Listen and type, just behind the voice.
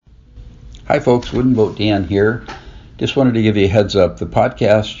Hi folks, Wooden Boat Dan here. Just wanted to give you a heads up. The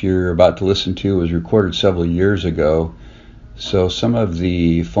podcast you're about to listen to was recorded several years ago, so some of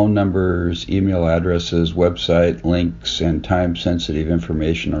the phone numbers, email addresses, website links, and time-sensitive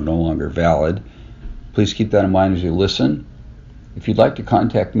information are no longer valid. Please keep that in mind as you listen. If you'd like to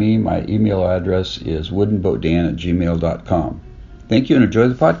contact me, my email address is woodenboatdan@gmail.com. Thank you and enjoy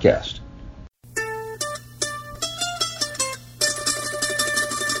the podcast.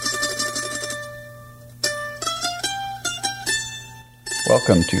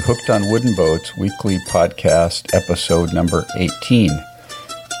 Welcome to Hooked on Wooden Boats weekly podcast episode number 18.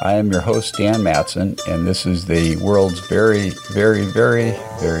 I am your host, Dan Matson, and this is the world's very first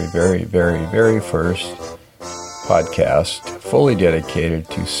podcast fully dedicated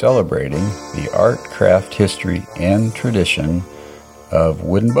to celebrating the art, craft, history, and tradition of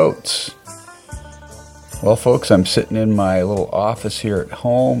wooden boats. Well, folks, I'm sitting in my little office here at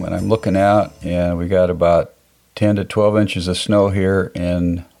home, and I'm looking out, and we got about 10 to 12 inches of snow here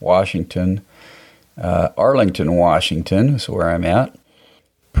in Washington. Arlington, Washington is where I'm at.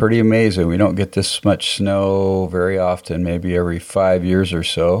 Pretty amazing. We don't get this much snow very often, maybe every 5 years or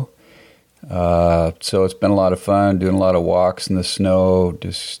so. So it's been a lot of fun, doing a lot of walks in the snow,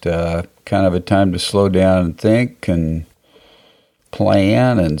 just kind of a time to slow down and think and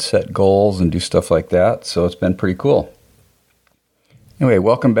plan and set goals and do stuff like that. So it's been pretty cool. Anyway,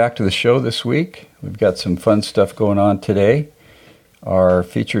 welcome back to the show this week. We've got some fun stuff going on today. Our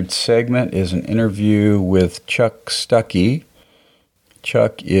featured segment is an interview with Chuck Stuckey.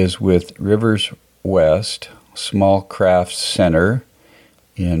 Chuck is with Rivers West Small Crafts Center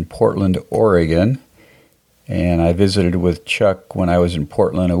in Portland, Oregon. And I visited with Chuck when I was in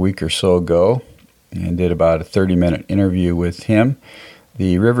Portland a week or so ago and did about a 30-minute interview with him.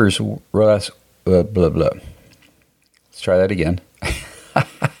 The Rivers West, Let's try that again.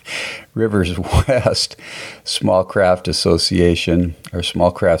 Rivers West Small Craft Association, or Small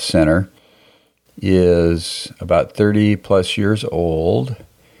Craft Center, is about 30 plus years old,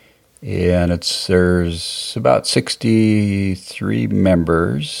 and there's about 63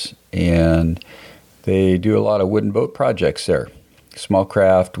 members, and they do a lot of wooden boat projects there. Small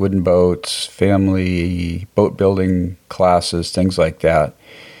craft, wooden boats, family boat building classes, things like that.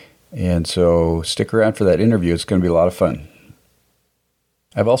 And so stick around for that interview. It's going to be a lot of fun.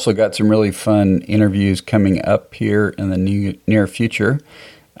 I've also got some really fun interviews coming up here in the near future.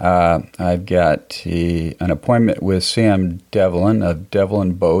 I've got an appointment with Sam Devlin of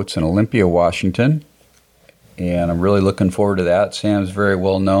Devlin Boats in Olympia, Washington, and I'm really looking forward to that. Sam's very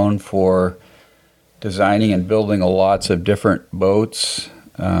well known for designing and building lots of different boats,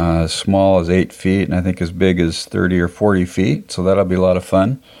 as small as 8 feet and I think as big as 30 or 40 feet, so that'll be a lot of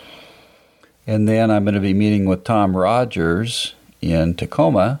fun. And then I'm going to be meeting with Tom Rogers in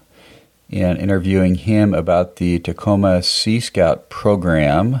Tacoma and interviewing him about the Tacoma Sea Scout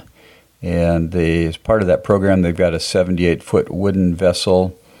program. And as part of that program, they've got a 78-foot wooden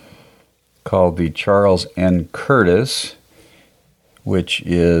vessel called the Charles N. Curtis, which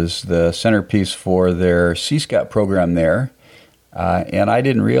is the centerpiece for their Sea Scout program there. And I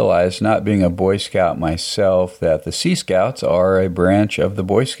didn't realize, not being a Boy Scout myself, that the Sea Scouts are a branch of the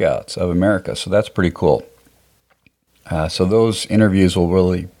Boy Scouts of America. So that's pretty cool. So those interviews will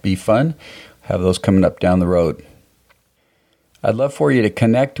really be fun. Have those coming up down the road. I'd love for you to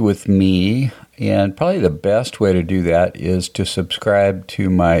connect with me, and probably the best way to do that is to subscribe to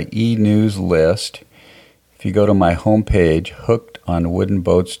my e-news list. If you go to my homepage,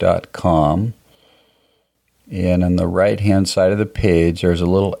 hookedonwoodenboats.com, and on the right-hand side of the page, there's a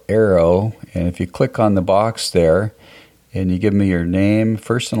little arrow, and if you click on the box there, and you give me your name,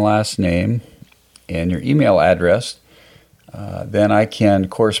 first and last name, and your email address, then I can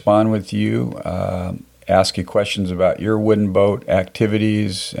correspond with you, ask you questions about your wooden boat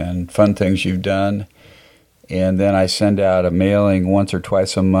activities and fun things you've done. And then I send out a mailing once or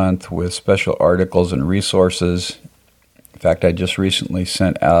twice a month with special articles and resources. In fact, I just recently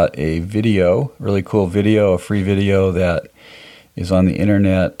sent out a video, really cool video, a free video that is on the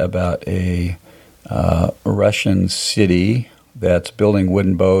internet about a Russian city that's building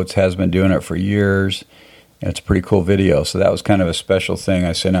wooden boats, has been doing it for years. It's a pretty cool video, so that was kind of a special thing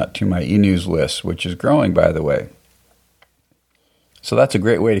I sent out to my e-news list, which is growing, by the way. So that's a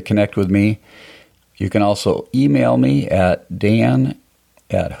great way to connect with me. You can also email me at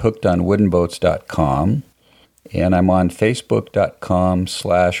dan@hookedonwoodenboats.com, and I'm on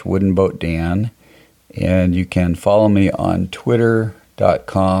facebook.com/woodenboatdan, and you can follow me on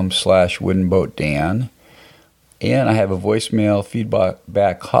twitter.com/woodenboatdan, and I have a voicemail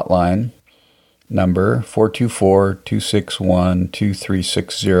feedback hotline number,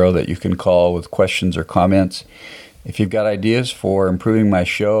 424-261-2360, that you can call with questions or comments. If you've got ideas for improving my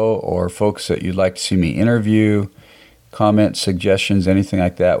show or folks that you'd like to see me interview, comments, suggestions, anything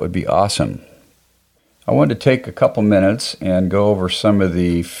like that would be awesome. I wanted to take a couple minutes and go over some of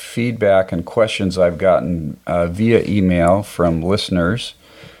the feedback and questions I've gotten via email from listeners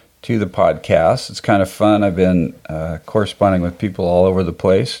to the podcast. It's kind of fun. I've been corresponding with people all over the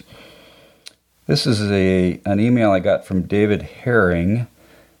place. This is an email I got from David Herring.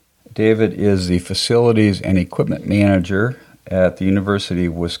 David is the Facilities and Equipment Manager at the University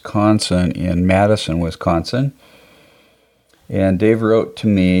of Wisconsin in Madison, Wisconsin. And Dave wrote to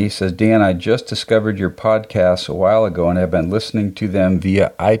me, he says, Dan, I just discovered your podcasts a while ago and have been listening to them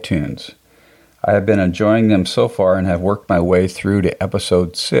via iTunes. I have been enjoying them so far and have worked my way through to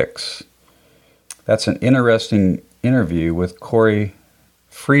episode 6. That's an interesting interview with Corey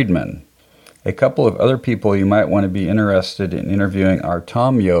Friedman. A couple of other people you might want to be interested in interviewing are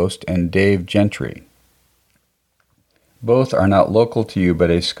Tom Yost and Dave Gentry. Both are not local to you,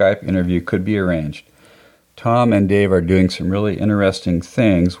 but a Skype interview could be arranged. Tom and Dave are doing some really interesting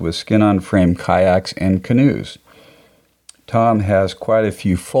things with skin-on-frame kayaks and canoes. Tom has quite a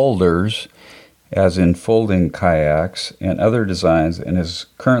few folders, as in folding kayaks, and other designs, and is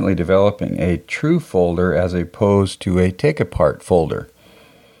currently developing a true folder as opposed to a take-apart folder.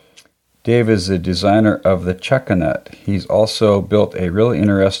 Dave is the designer of the Chuckanut. He's also built a really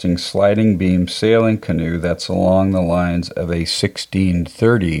interesting sliding beam sailing canoe that's along the lines of a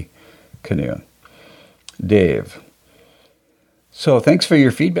 1630 canoe. Dave. So thanks for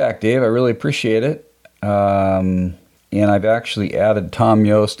your feedback, Dave. I really appreciate it. And I've actually added Tom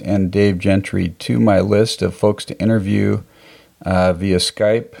Yost and Dave Gentry to my list of folks to interview via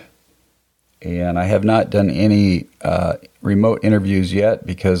Skype. And I have not done any remote interviews yet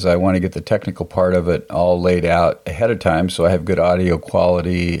because I want to get the technical part of it all laid out ahead of time so I have good audio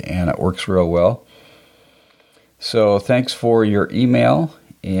quality and it works real well. So thanks for your email.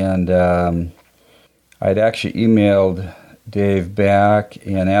 And I'd actually emailed Dave back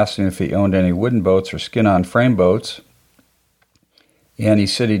and asked him if he owned any wooden boats or skin-on frame boats. And he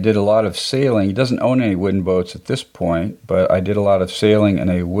said he did a lot of sailing. He doesn't own any wooden boats at this point, but I did a lot of sailing in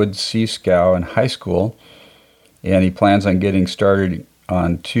a wood sea scow in high school. And he plans on getting started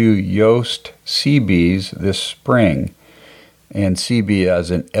on 2 Yost CBs this spring. And CB as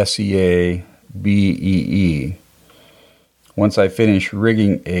in SEABEE. Once I finish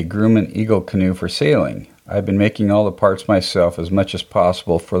rigging a Grumman Eagle canoe for sailing. I've been making all the parts myself as much as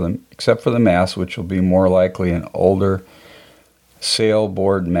possible for them, except for the mast, which will be more likely an older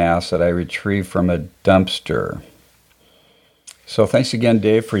sailboard mast that I retrieved from a dumpster. So thanks again,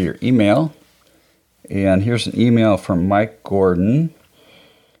 Dave, for your email. And here's an email from Mike Gordon.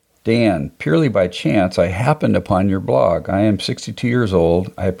 Dan, purely by chance, I happened upon your blog. I am 62 years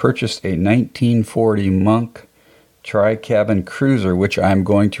old. I purchased a 1940 Monk tri-cabin cruiser, which I am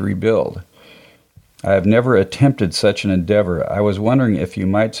going to rebuild. I have never attempted such an endeavor. I was wondering if you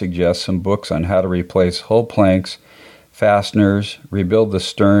might suggest some books on how to replace hull planks, fasteners, rebuild the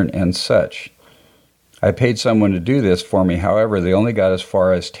stern, and such. I paid someone to do this for me. However, they only got as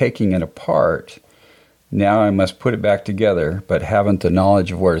far as taking it apart. Now I must put it back together, but haven't the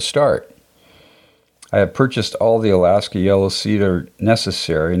knowledge of where to start. I have purchased all the Alaska yellow cedar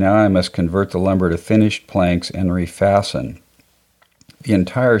necessary. Now I must convert the lumber to finished planks and refasten. The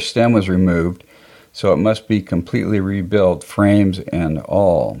entire stem was removed, so it must be completely rebuilt, frames and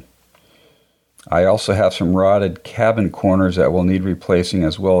all. I also have some rotted cabin corners that will need replacing,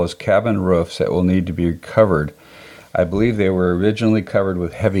 as well as cabin roofs that will need to be covered. I believe they were originally covered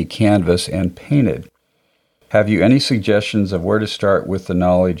with heavy canvas and painted. Have you any suggestions of where to start with the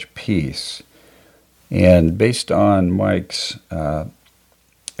knowledge piece? And based on Mike's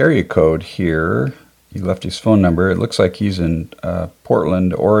area code here, he left his phone number. It looks like he's in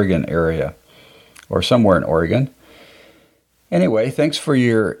Portland, Oregon area, or somewhere in Oregon. Anyway, thanks for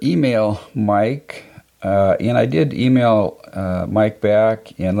your email, Mike. And I did email Mike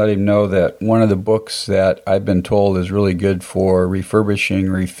back and let him know that one of the books that I've been told is really good for refurbishing,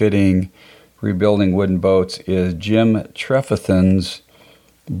 refitting, rebuilding wooden boats is Jim Trefethen's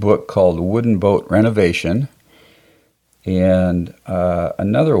book called Wooden Boat Renovation. And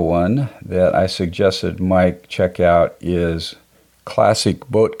another one that I suggested Mike check out is Classic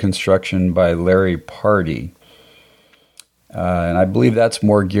Boat Construction by Larry Pardey. And I believe that's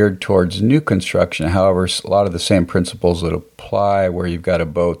more geared towards new construction. However, a lot of the same principles that apply where you've got a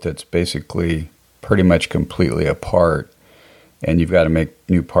boat that's basically pretty much completely apart and you've got to make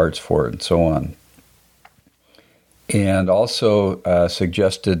new parts for it and so on. and also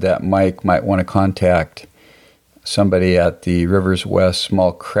suggested that Mike might want to contact somebody at the Rivers West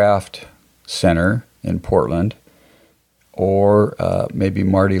Small Craft Center in Portland, or maybe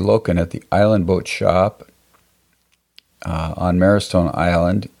Marty Loken at the Island Boat Shop on Maristone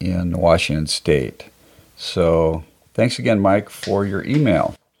Island in Washington State. So thanks again, Mike, for your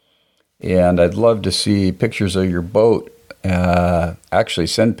email. And I'd love to see pictures of your boat. Actually,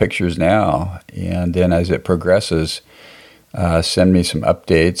 send pictures now, and then as it progresses, send me some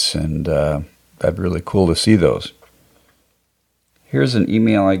updates, and that'd be really cool to see those. Here's an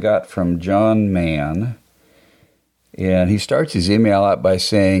email I got from John Mann, and he starts his email out by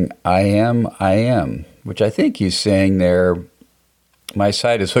saying, I am, which I think he's saying there, my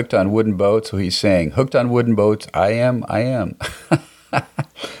site is hooked on wooden boats, so he's saying, hooked on wooden boats, I am,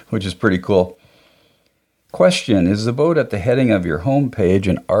 which is pretty cool. Question, is the boat at the heading of your home page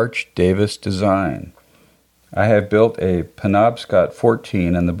an Arch Davis design? I have built a Penobscot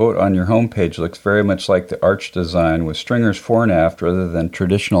 14, and the boat on your home page looks very much like the Arch design with stringers fore and aft rather than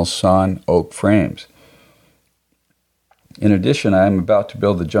traditional sawn oak frames. In addition, I am about to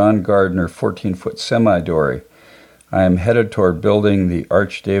build the John Gardner 14-foot semi-dory. I am headed toward building the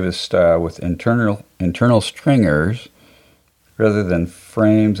Arch Davis style with internal stringers rather than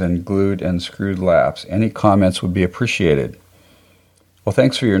frames and glued and screwed laps. Any comments would be appreciated. Well,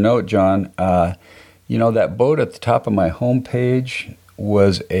 thanks for your note, John. That boat at the top of my homepage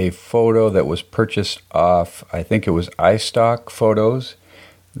was a photo that was purchased off, I think it was iStock Photos,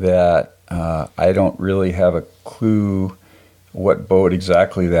 that I don't really have a clue what boat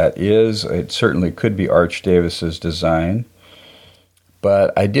exactly that is. It certainly could be Arch Davis's design.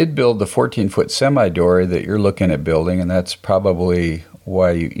 But I did build the 14-foot semi-dory that you're looking at building, and that's probably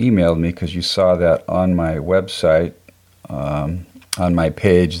why you emailed me, because you saw that on my website, on my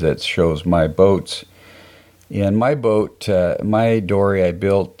page that shows my boats. And my boat, my dory I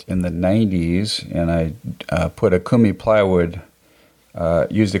built in the 90s, and I put a Kumi plywood,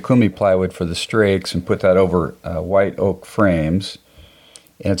 used a Kumi plywood for the strakes and put that over white oak frames.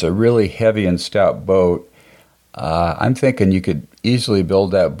 And it's a really heavy and stout boat. I'm thinking you could easily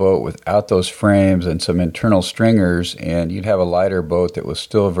build that boat without those frames and some internal stringers, and you'd have a lighter boat that was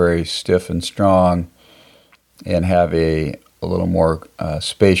still very stiff and strong and have a little more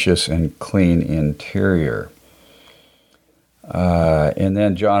spacious and clean interior. And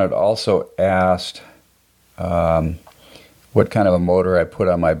then John had also asked what kind of a motor I put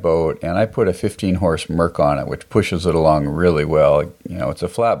on my boat, and I put a 15-horse Merc on it, which pushes it along really well. It's a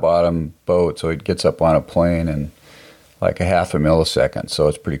flat-bottom boat, so it gets up on a plane in like a half a millisecond, so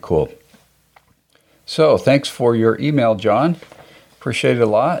it's pretty cool. So thanks for your email, John. Appreciate it a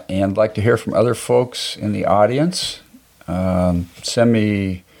lot, and I'd like to hear from other folks in the audience. Send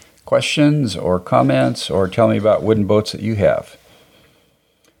me questions or comments, or tell me about wooden boats that you have.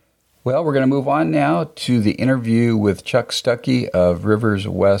 Well, we're going to move on now to the interview with Chuck Stuckey of Rivers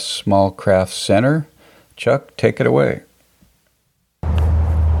West Small Craft Center. Chuck, take it away.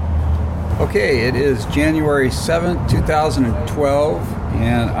 Okay, it is January 7th, 2012,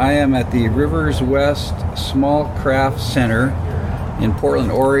 and I am at the Rivers West Small Craft Center in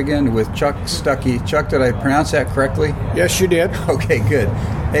Portland, Oregon with Chuck Stuckey. Chuck, did I pronounce that correctly? Yes, you did. Okay, good.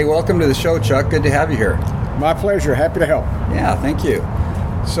 Hey, welcome to the show, Chuck. Good to have you here. My pleasure. Happy to help. Yeah, thank you.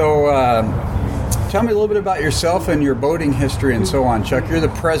 So, tell me a little bit about yourself and your boating history and so on, Chuck. You're the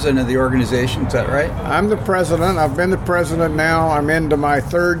president of the organization, is that right? I'm the president. I've been the president now. I'm into my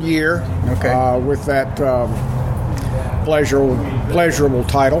third year with that pleasurable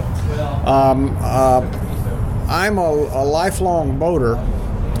title. I'm a lifelong boater.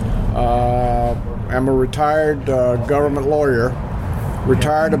 I'm a retired government lawyer.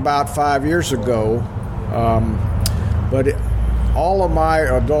 Retired about 5 years ago. All of my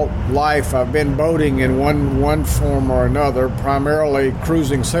adult life, I've been boating in one form or another, primarily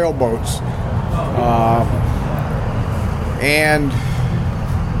cruising sailboats. And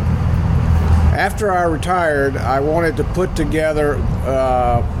after I retired, I wanted to put together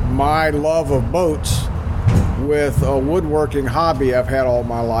my love of boats with a woodworking hobby I've had all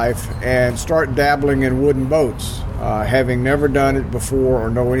my life and start dabbling in wooden boats. Having never done it before or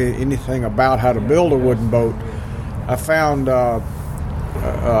know anything about how to build a wooden boat, I found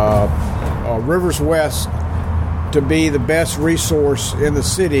Rivers West to be the best resource in the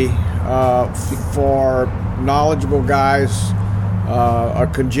city for knowledgeable guys, a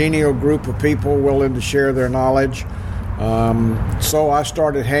congenial group of people willing to share their knowledge. So I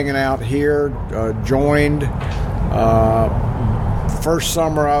started hanging out here, joined. First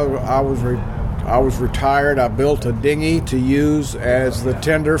summer I was retired. I built a dinghy to use as the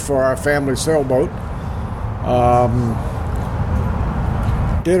tender for our family sailboat.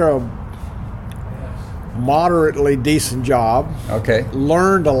 Did a moderately decent job. Okay.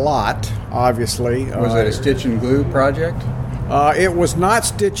 Learned a lot, obviously. Was it a stitch and glue project? It was not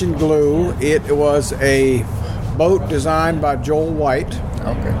stitch and glue. It was a boat designed by Joel White.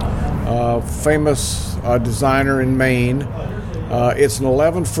 Okay. Famous designer in Maine. It's an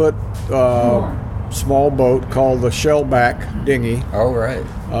 11-foot small boat called the Shellback dinghy. Oh, right.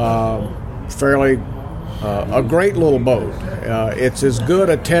 Fairly a great little boat. It's as good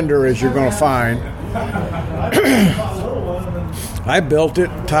a tender as you're going to find. I built it,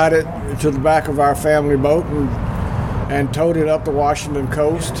 tied it to the back of our family boat, and towed it up the Washington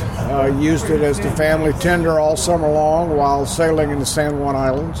coast. Used it as the family tender all summer long while sailing in the San Juan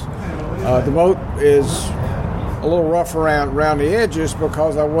Islands. The boat is a little rough around the edges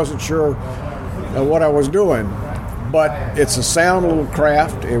because I wasn't sure what I was doing. But it's a sound little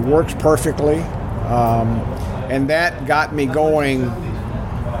craft. It works perfectly. And that got me going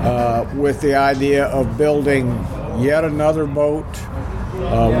with the idea of building yet another boat,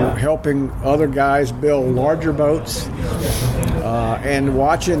 helping other guys build larger boats, and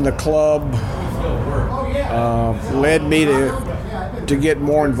watching the club led me to get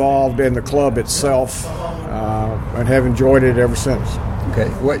more involved in the club itself, and have enjoyed it ever since. Okay.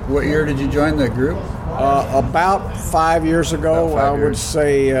 What year did you join the group? About 5 years ago. I would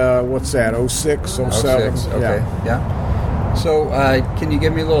say, what's that, 06, 07? 06, okay, yeah. So can you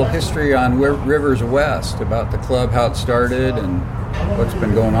give me a little history on Rivers West, about the club, how it started, and what's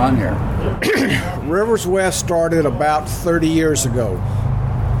been going on here? Rivers West started about 30 years ago.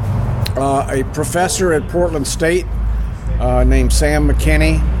 A professor at Portland State named Sam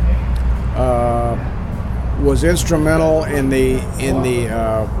McKinney was instrumental in the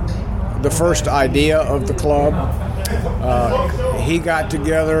first idea of the club. He got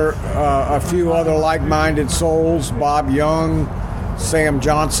together a few other like-minded souls, Bob Young, Sam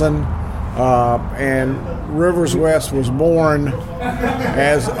Johnson, and Rivers West was born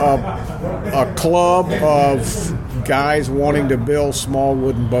as a club of guys wanting to build small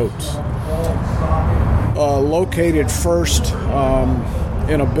wooden boats. Located first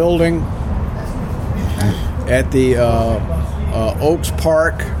in a building at the Oaks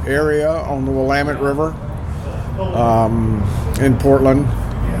Park area on the Willamette River in Portland.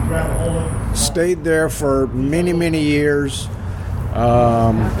 Stayed there for many, many years.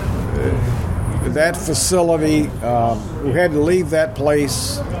 That facility, we had to leave that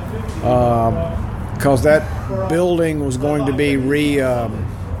place because that building was going to be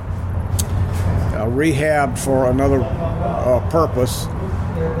rehabbed for another purpose.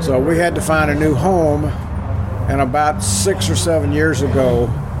 So we had to find a new home. And about 6 or 7 years ago,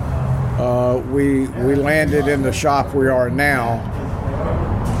 we landed in the shop we are now,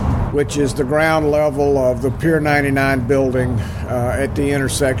 which is the ground level of the Pier 99 building at the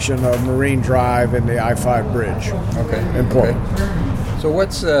intersection of Marine Drive and the I-5 bridge. Okay. In Portland. Okay. So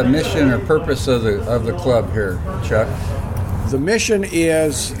what's the mission or purpose of the club here, Chuck? The mission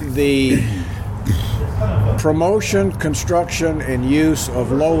is the promotion, construction, and use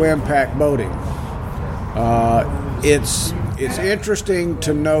of low-impact boating. It's interesting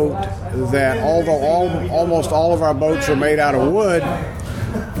to note that although almost all of our boats are made out of wood,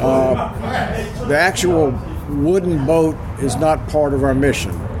 the actual wooden boat is not part of our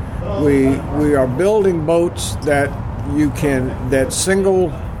mission. We are building boats that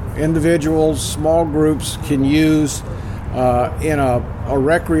single individuals, small groups can use in a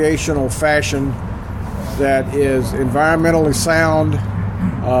recreational fashion that is environmentally sound,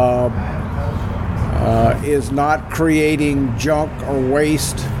 is not creating junk or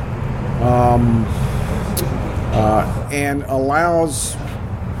waste, and allows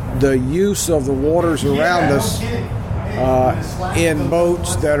the use of the waters around us in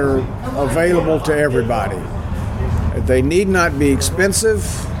boats that are available to everybody. They need not be expensive,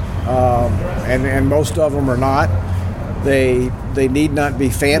 and most of them are not. They need not be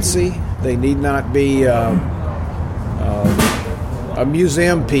fancy. They need not be a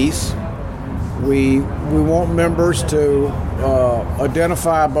museum piece. We want members to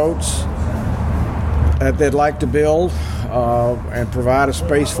identify boats that they'd like to build and provide a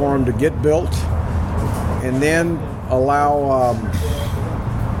space for them to get built, and then allow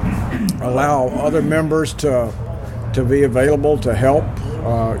other members to be available to help,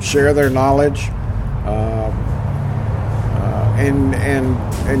 share their knowledge,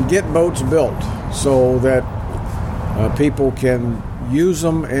 and get boats built so that people can use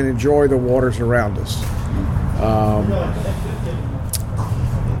them and enjoy the waters around us.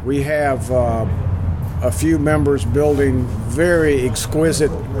 We have a few members building very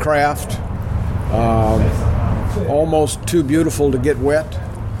exquisite craft. almost too beautiful to get wet.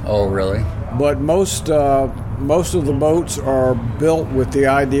 Oh, really? But most of the boats are built with the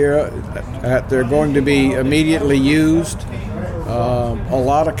idea that they're going to be immediately used. A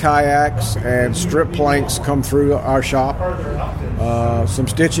lot of kayaks and strip planks come through our shop. Some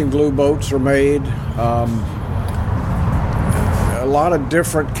stitch and glue boats are made. A lot of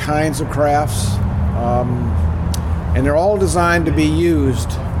different kinds of crafts. And they're all designed to be used,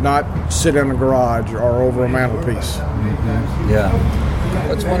 not sit in a garage or over a mantelpiece. Mm-hmm. Yeah.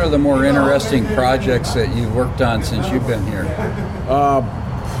 What's one of the more interesting projects that you've worked on since you've been here?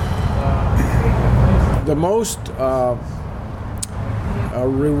 The most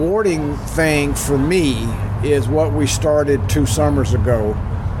rewarding thing for me is what we started 2 summers ago,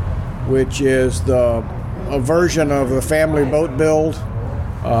 which is a version of the family boat build,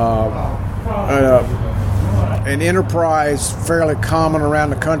 an enterprise fairly common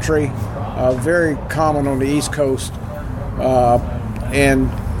around the country, very common on the East Coast, and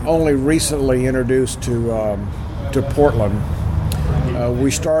only recently introduced to Portland.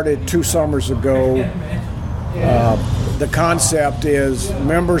 We started 2 summers ago. The concept is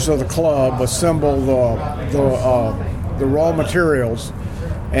members of the club assemble the raw materials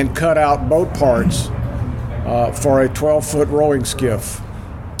and cut out boat parts for a 12-foot rowing skiff.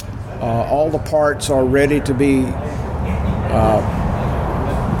 All the parts are ready to be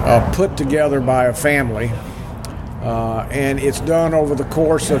put together by a family, and it's done over the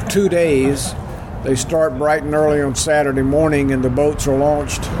course of 2 days. They start bright and early on Saturday morning, and the boats are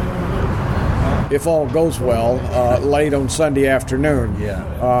launched, if all goes well, late on Sunday afternoon. Yeah.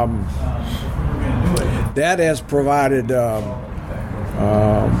 That has provided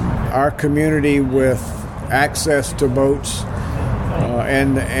our community with access to boats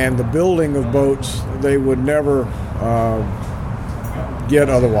and the building of boats they would never get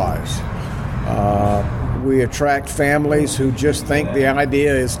otherwise. We attract families who just think the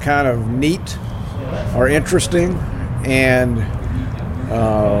idea is kind of neat or interesting, and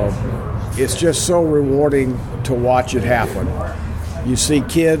it's just so rewarding to watch it happen. You see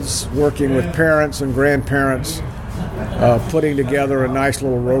kids working with parents and grandparents putting together a nice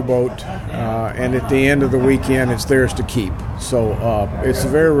little rowboat, and at the end of the weekend it's theirs to keep. So it's a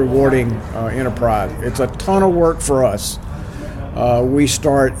very rewarding enterprise. It's a ton of work for us. We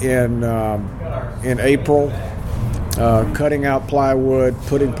start in April, cutting out plywood,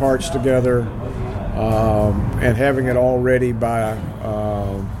 putting parts together, and having it all ready by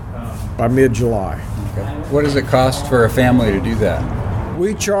mid-July. Okay. What does it cost for a family to do that?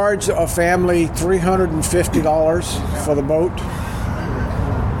 We charge a family $350 for the boat.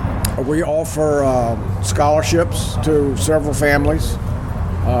 We offer scholarships to several families.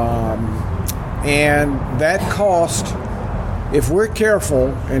 And that cost, if we're careful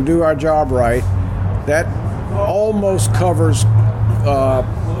and do our job right, that almost covers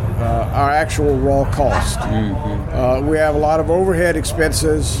our actual raw cost. Mm-hmm. We have a lot of overhead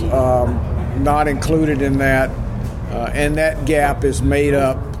expenses not included in that, and that gap is made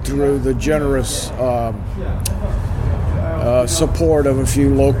up through the generous support of a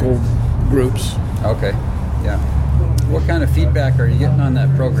few local groups. Okay, yeah. What kind of feedback are you getting on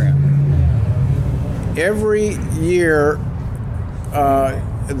that program? Every year,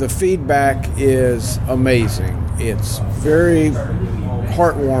 the feedback is amazing. It's very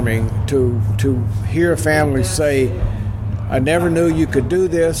heartwarming to hear families say, "I never knew you could do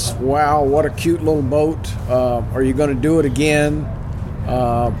this. Wow, what a cute little boat. Are you going to do it again?"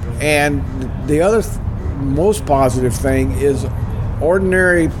 And the other most positive thing is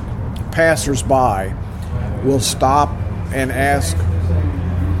ordinary passersby will stop and ask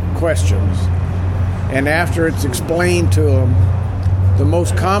questions. And after it's explained to them, the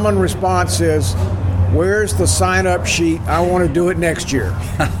most common response is, "Where's the sign-up sheet? I want to do it next year."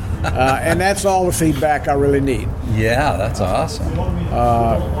 And that's all the feedback I really need. Yeah, that's awesome.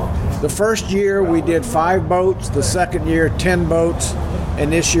 The first year we did 5 boats, the second year 10 boats,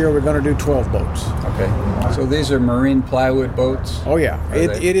 and this year we're going to do 12 boats. Okay. So these are marine plywood boats? Oh yeah.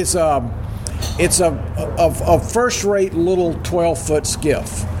 It is it's a first-rate little 12-foot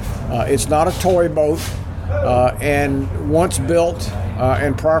skiff. It's not a toy boat, and once built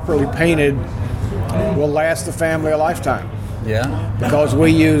and properly painted, will last the family a lifetime. Yeah. Because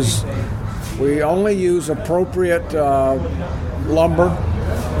we only use appropriate lumber,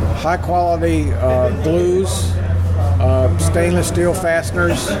 high-quality glues, stainless steel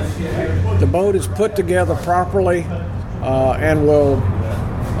fasteners. The boat is put together properly and will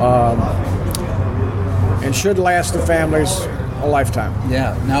and should last the families a lifetime.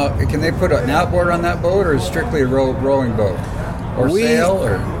 Yeah. Now, can they put an outboard on that boat, or is it strictly a rowing boat, or sail,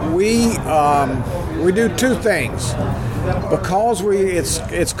 or? We do two things. Because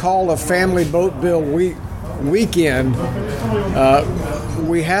it's called a family boat build weekend,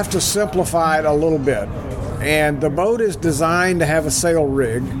 we have to simplify it a little bit. And the boat is designed to have a sail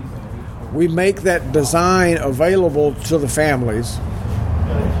rig. We make that design available to the families.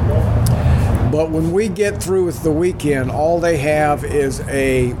 But when we get through with the weekend, all they have is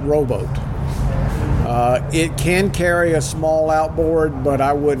a rowboat. It can carry a small outboard, but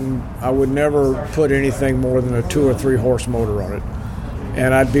I would never put anything more than a 2 or 3 horse motor on it,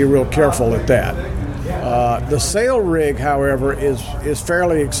 and I'd be real careful at that. The sail rig, however, is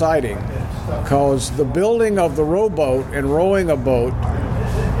fairly exciting because the building of the rowboat and rowing a boat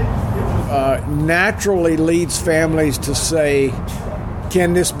naturally leads families to say,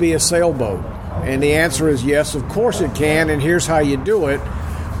 "Can this be a sailboat?" And the answer is yes, of course it can, and here's how you do it.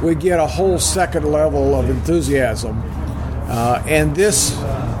 We get a whole second level of enthusiasm. And this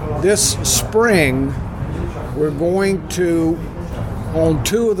spring, we're going to, on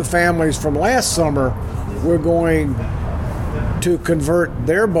 2 of the families from last summer, we're going to convert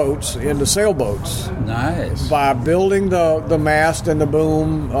their boats into sailboats. Nice. By building the mast and the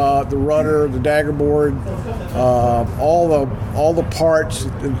boom, the rudder, the daggerboard, all the parts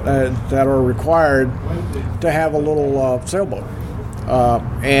that are required to have a little sailboat.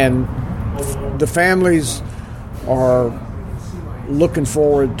 And the families are looking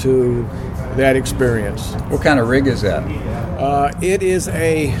forward to that experience. What kind of rig is that? It is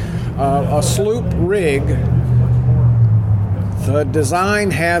a sloop rig. The design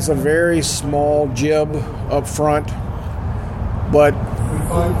has a very small jib up front, but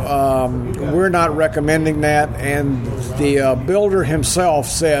we're not recommending that. And the builder himself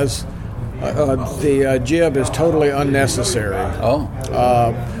says the jib is totally unnecessary. Oh.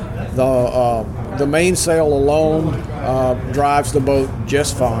 The mainsail alone drives the boat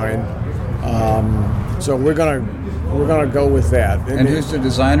just fine. So we're gonna go with that. And who's the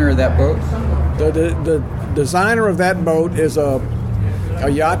designer of that boat? The designer of that boat is a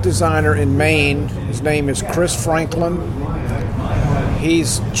yacht designer in Maine. His name is Chris Franklin.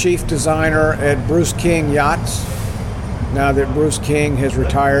 He's chief designer at Bruce King Yachts, now that Bruce King has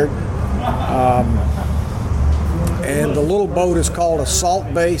retired. And the little boat is called a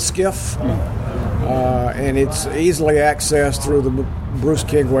Salt Bay skiff, and it's easily accessed through the Bruce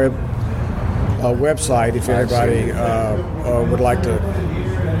King website if anybody would like to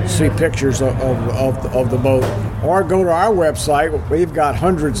see pictures of the boat, or go to our website. We've got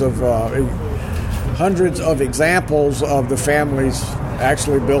hundreds of examples of the families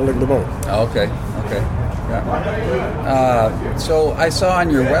actually building the boat. Okay. Yeah. So I saw on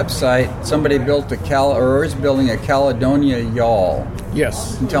your website somebody built is building a Caledonia yawl.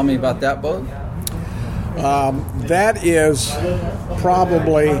 Yes. Can you tell me about that boat? That is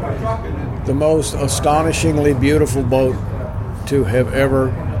probably the most astonishingly beautiful boat to have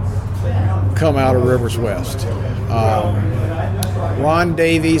ever come out of Rivers West. Ron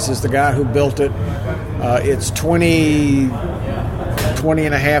Davies is the guy who built it. It's 20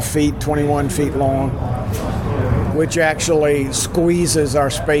 and a half feet, 21 feet long, which actually squeezes our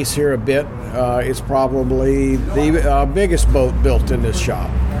space here a bit. It's probably the biggest boat built in this shop.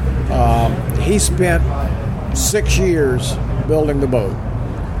 He spent 6 years building the boat.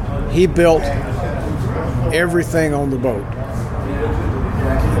 He built everything on the boat.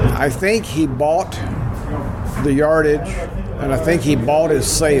 I think he bought the yardage, and I think he bought his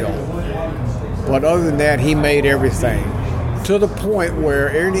sail. But other than that, he made everything, to the point where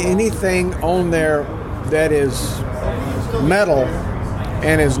anything on there that is metal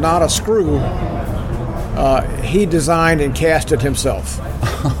and is not a screw, he designed and cast it himself.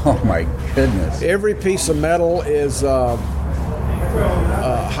 Oh my goodness. Every piece of metal is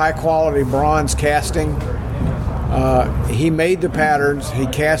high quality bronze casting. He made the patterns. He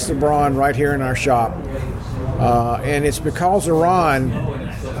cast the bronze right here in our shop. And it's because of Ron,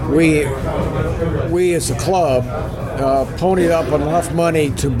 we as a club ponied up enough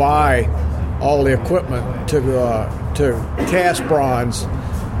money to buy all the equipment to cast bronze.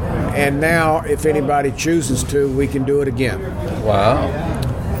 And now, if anybody chooses to, we can do it again. Wow.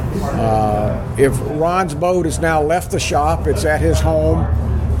 If Ron's boat has now left the shop, it's at his home.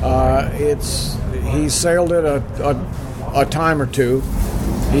 He's sailed it a time or two.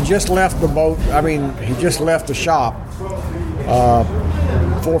 He just left the boat. He just left the shop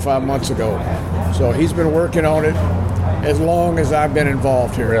 4 or 5 months ago. So he's been working on it as long as I've been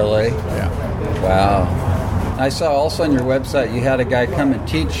involved here. Really? Yeah. Wow. I saw also on your website you had a guy come and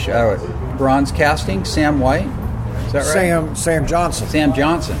teach bronze casting, Sam White. Is that right? Sam Johnson. Sam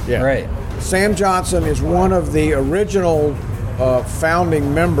Johnson. Yeah. Right. Sam Johnson is one of the original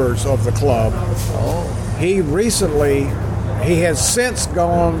founding members of the club. Oh. He has since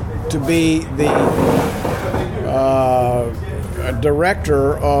gone to be the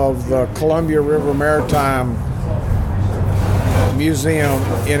director of the Columbia River Maritime Museum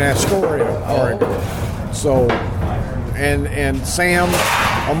in Astoria, Oregon. So, and Sam,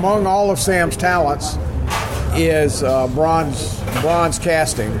 among all of Sam's talents, is bronze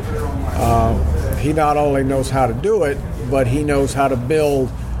casting. He not only knows how to do it, but he knows how to build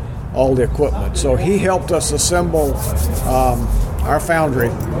all the equipment. So he helped us assemble our foundry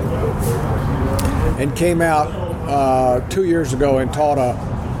and came out 2 years ago and taught a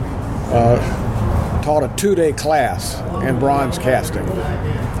 2-day class in bronze casting.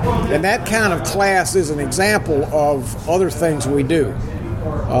 And that kind of class is an example of other things we do.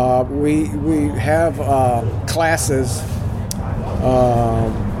 We have classes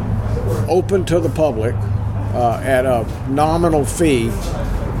open to the public at a nominal fee.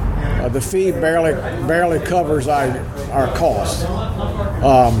 The fee barely covers our costs.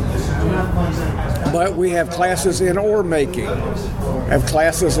 But we have classes in oar making, have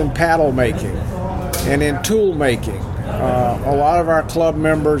classes in paddle making, and in tool making. A lot of our club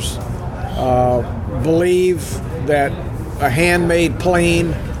members believe that a handmade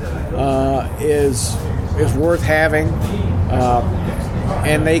plane is worth having,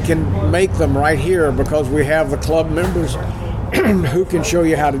 and they can make them right here because we have the club members who can show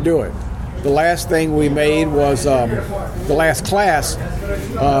you how to do it. The last thing we made was the last class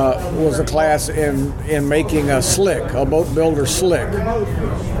was a class in making a slick, a boat builder slick,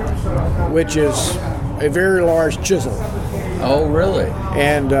 which is a very large chisel. Oh, really?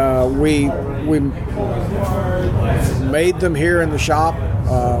 And we made them here in the shop,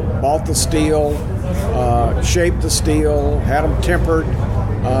 bought the steel, shaped the steel, had them tempered,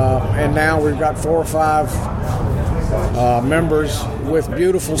 and now we've got 4 or 5 members with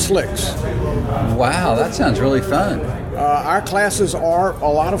beautiful slicks. Wow, that sounds really fun. Our classes are a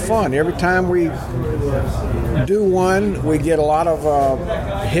lot of fun. Every time we do one, we get a lot of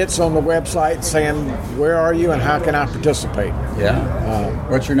hits on the website saying, where are you and how can I participate? Yeah.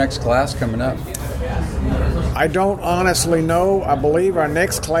 What's your next class coming up? I don't honestly know. I believe our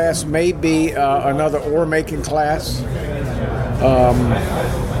next class may be another oar making class.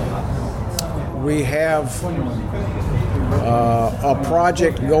 We have a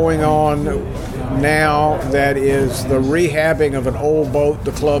project going on now that is the rehabbing of an old boat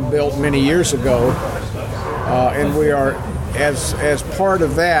the club built many years ago, and we are, as part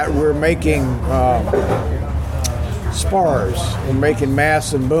of that, we're making spars. We're making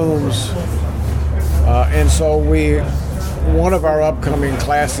masts and booms, and so one of our upcoming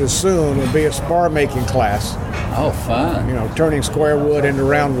classes soon will be a spar making class. Oh, fun. You know, turning square wood into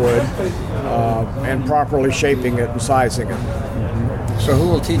round wood and properly shaping it and sizing it. Mm-hmm. So who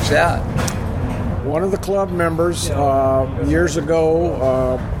will teach that? One of the club members years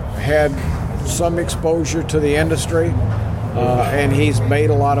ago had some exposure to the industry, and he's made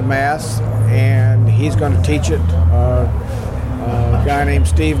a lot of masts, and he's going to teach it. A guy named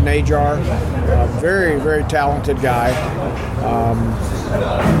Steve Najar, a very, very talented guy.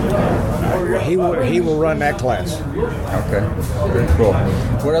 He will run that class. Okay, very cool.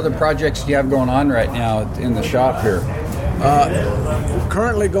 What other projects do you have going on right now in the shop here?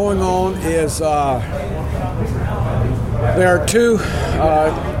 Currently going on is there are 2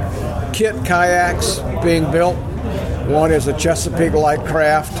 kit kayaks being built. One is a Chesapeake Light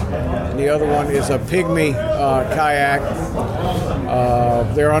Craft, and the other one is a Pygmy kayak.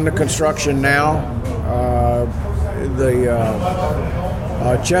 They're under construction now.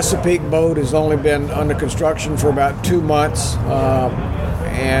 The Chesapeake boat has only been under construction for about 2 months,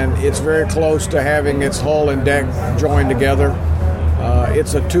 and it's very close to having its hull and deck joined together.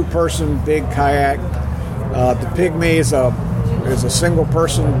 It's a 2-person big kayak. The Pygmy is a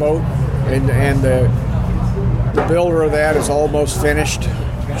single-person boat, and the builder of that is almost finished.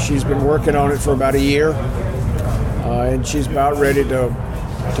 She's been working on it for about a year, and she's about ready to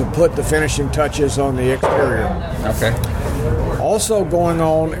put the finishing touches on the exterior. Okay. Also going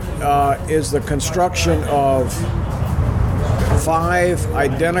on is the construction of 5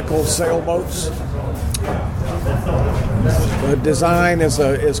 identical sailboats. The design is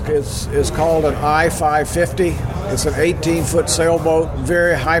called an I-550. It's an 18-foot sailboat,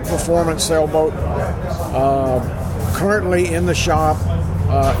 very high-performance sailboat. Currently in the shop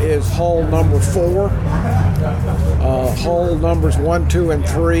is hull number 4. Hull numbers 1, 2, and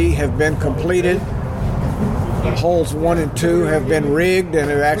 3 have been completed. Hulls 1 and 2 have been rigged and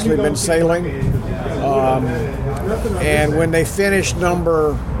have actually been sailing. And when they finish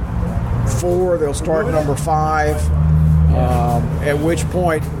number 4, they'll start number 5. At which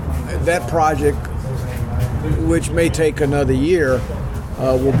point that project, which may take another year,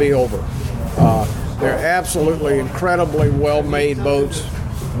 will be over. They're absolutely incredibly well-made boats,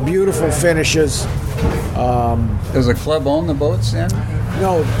 beautiful finishes. Does the club own the boats then?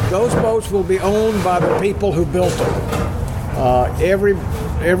 No, those boats will be owned by the people who built them.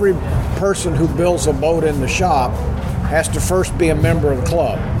 Every person who builds a boat in the shop has to first be a member of the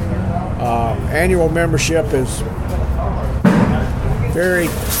club. Annual membership is very,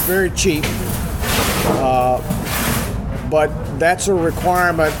 very cheap, but that's a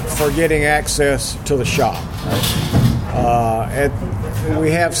requirement for getting access to the shop.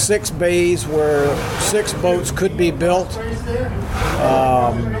 We have 6 bays where 6 boats could be built.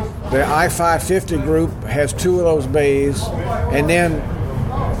 The I-550 group has 2 of those bays, and then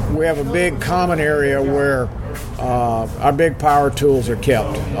we have a big common area where our big power tools are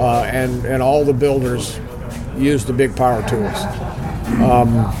kept, and all the builders use the big power tools.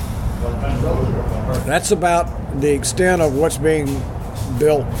 That's about the extent of what's being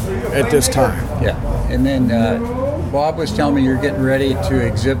built at this time. Yeah, and then Bob was telling me you're getting ready to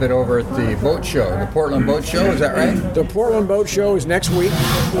exhibit over at the boat show, the Portland Boat Show. Is that right? The Portland Boat Show is next week.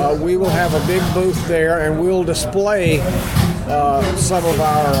 We will have a big booth there, and we'll display some of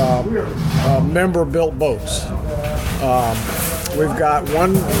our member-built boats. We've got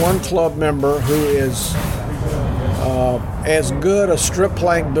one club member who is as good a strip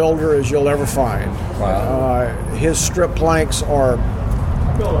plank builder as you'll ever find. Wow. His strip planks are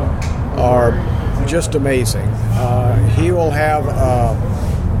just amazing. He will have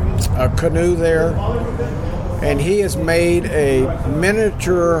a canoe there, and he has made a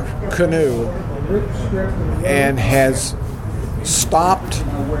miniature canoe and has stopped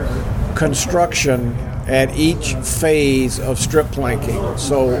construction at each phase of strip planking,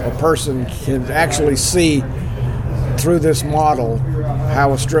 so a person can actually see through this model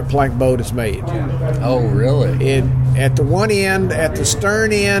how a strip plank boat is made. Oh, really? At the one end, at the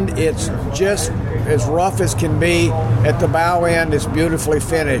stern end, it's just as rough as can be. At the bow end, it's beautifully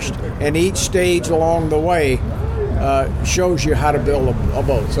finished. And each stage along the way shows you how to build a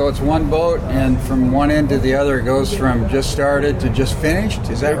boat. So it's one boat, and from one end to the other, it goes from just started to just finished?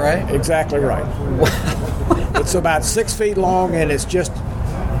 Is that right? Exactly right. It's about 6 feet long, and it's just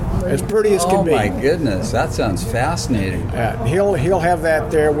as pretty as can be. Oh my goodness, that sounds fascinating. He'll have that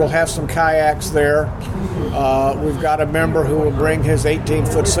there. We'll have some kayaks there. We've got a member who will bring his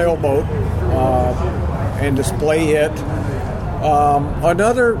 18-foot sailboat and display it.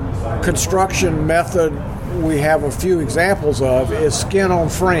 Another construction method we have a few examples of is skin on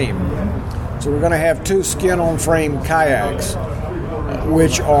frame. So we're going to have 2 skin on frame kayaks,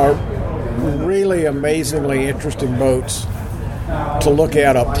 which are really amazingly interesting boats to look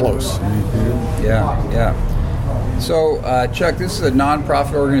at up close. Mm-hmm. Yeah. So, Chuck, this is a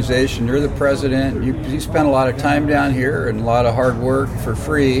nonprofit organization. You're the president. You spend a lot of time down here and a lot of hard work for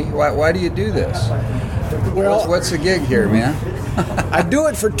free. Why do you do this? Well, what's the gig here, man? I do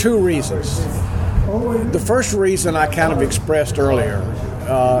it for 2 reasons. The first reason I kind of expressed earlier.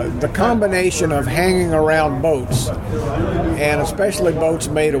 The combination of hanging around boats, and especially boats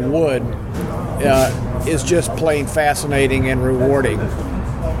made of wood, is just plain fascinating and rewarding.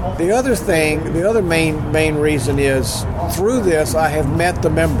 The other main reason is through this I have met the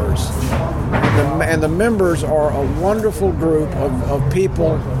members, and the members are a wonderful group of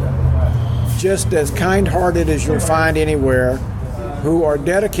people, just as kind-hearted as you'll find anywhere, who are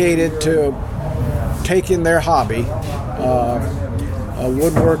dedicated to taking their hobby,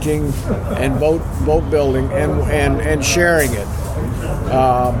 woodworking and boat building, and sharing it.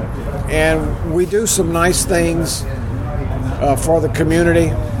 And we do some nice things for the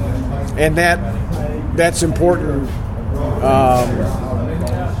community, and that's important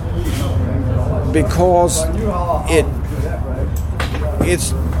because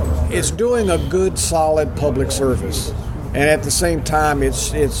it's doing a good, solid public service, and at the same time,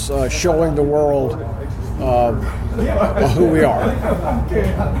 it's showing the world who we are.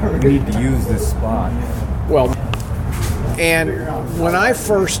 We need to use this spot. Well, and when I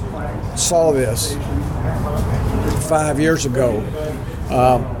first saw this 5 years ago,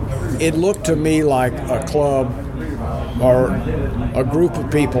 it looked to me like a club or a group of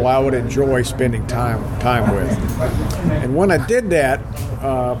people I would enjoy spending time with. And when I did that,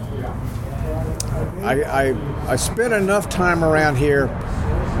 I spent enough time around here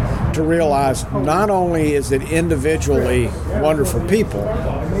to realize not only is it individually wonderful people,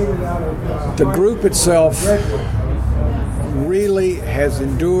 the group itself really has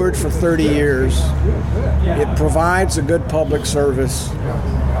endured for 30 years. It provides a good public service,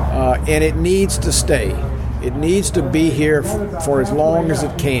 and it needs to stay. It needs to be here for as long as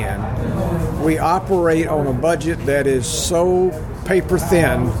it can. We operate on a budget that is so paper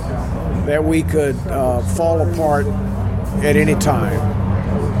thin that we could fall apart at any time.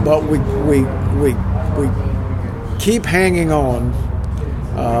 But we keep hanging on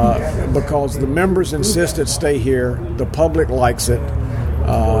because the members insist it stay here. The public likes it.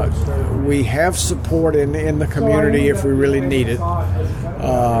 We have support in the community if we really need it.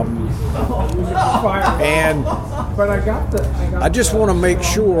 And I just want to make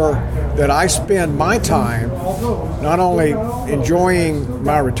sure that I spend my time not only enjoying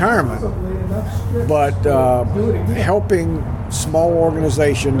my retirement, but helping small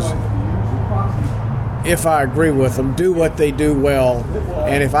organizations, if I agree with them, do what they do well.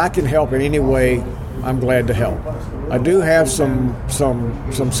 And if I can help in any way, I'm glad to help. I do have some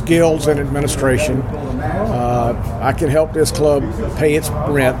skills in administration. I can help this club pay its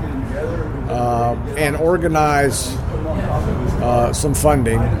rent and organize some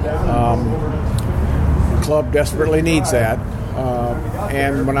funding. The club desperately needs that.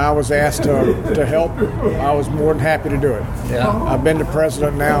 And when I was asked to help, I was more than happy to do it. Yeah. I've been the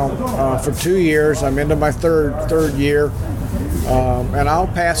president now for 2 years. I'm into my third year. And I'll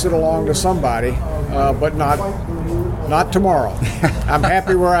pass it along to somebody, but not tomorrow. I'm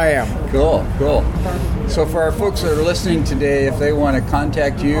happy where I am. Cool. So for our folks that are listening today, if they want to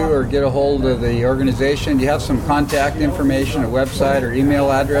contact you or get a hold of the organization, do you have some contact information, a website or email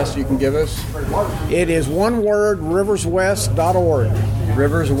address you can give us? It is one word, riverswest.org.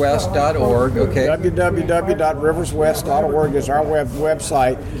 Riverswest.org, okay. www.riverswest.org is our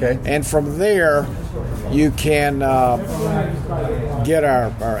website. Okay. And from there, you can get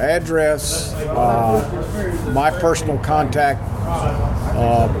our address, my personal contact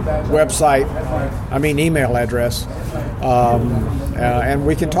email address, and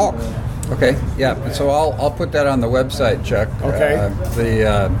we can talk. Okay, yeah. So I'll put that on the website, Chuck. Okay.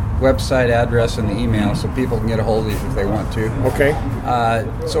 The website address and the email, so people can get a hold of you if they want to. Okay.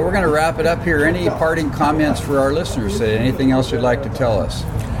 So we're going to wrap it up here. Any parting comments for our listeners today? Anything else you'd like to tell us?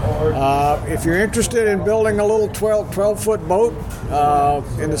 If you're interested in building a little 12-foot boat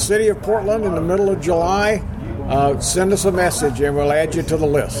in the city of Portland in the middle of July, send us a message and we'll add you to the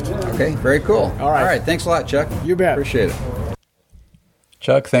list. Okay, very cool. All right. Thanks a lot, Chuck. You bet. Appreciate it.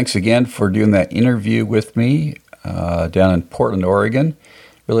 Chuck, thanks again for doing that interview with me down in Portland, Oregon.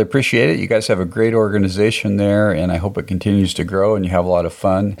 Really appreciate it. You guys have a great organization there, and I hope it continues to grow and you have a lot of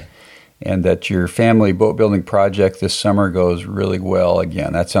fun, and that your family boat building project this summer goes really well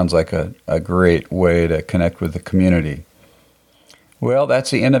again. That sounds like a great way to connect with the community. Well, that's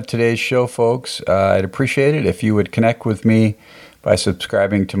the end of today's show, folks. I'd appreciate it if you would connect with me by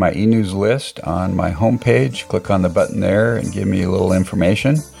subscribing to my e-news list on my homepage. Click on the button there and give me a little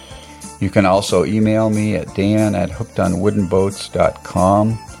information. You can also email me at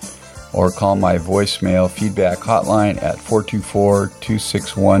dan@hookedonwoodenboats.com or call my voicemail feedback hotline at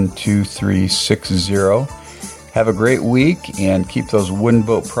 424-261-2360. Have a great week and keep those wooden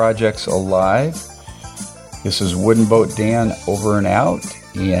boat projects alive. This is Wooden Boat Dan over and out,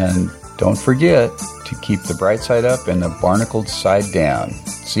 and don't forget to keep the bright side up and the barnacled side down.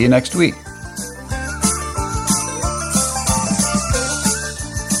 See you next week.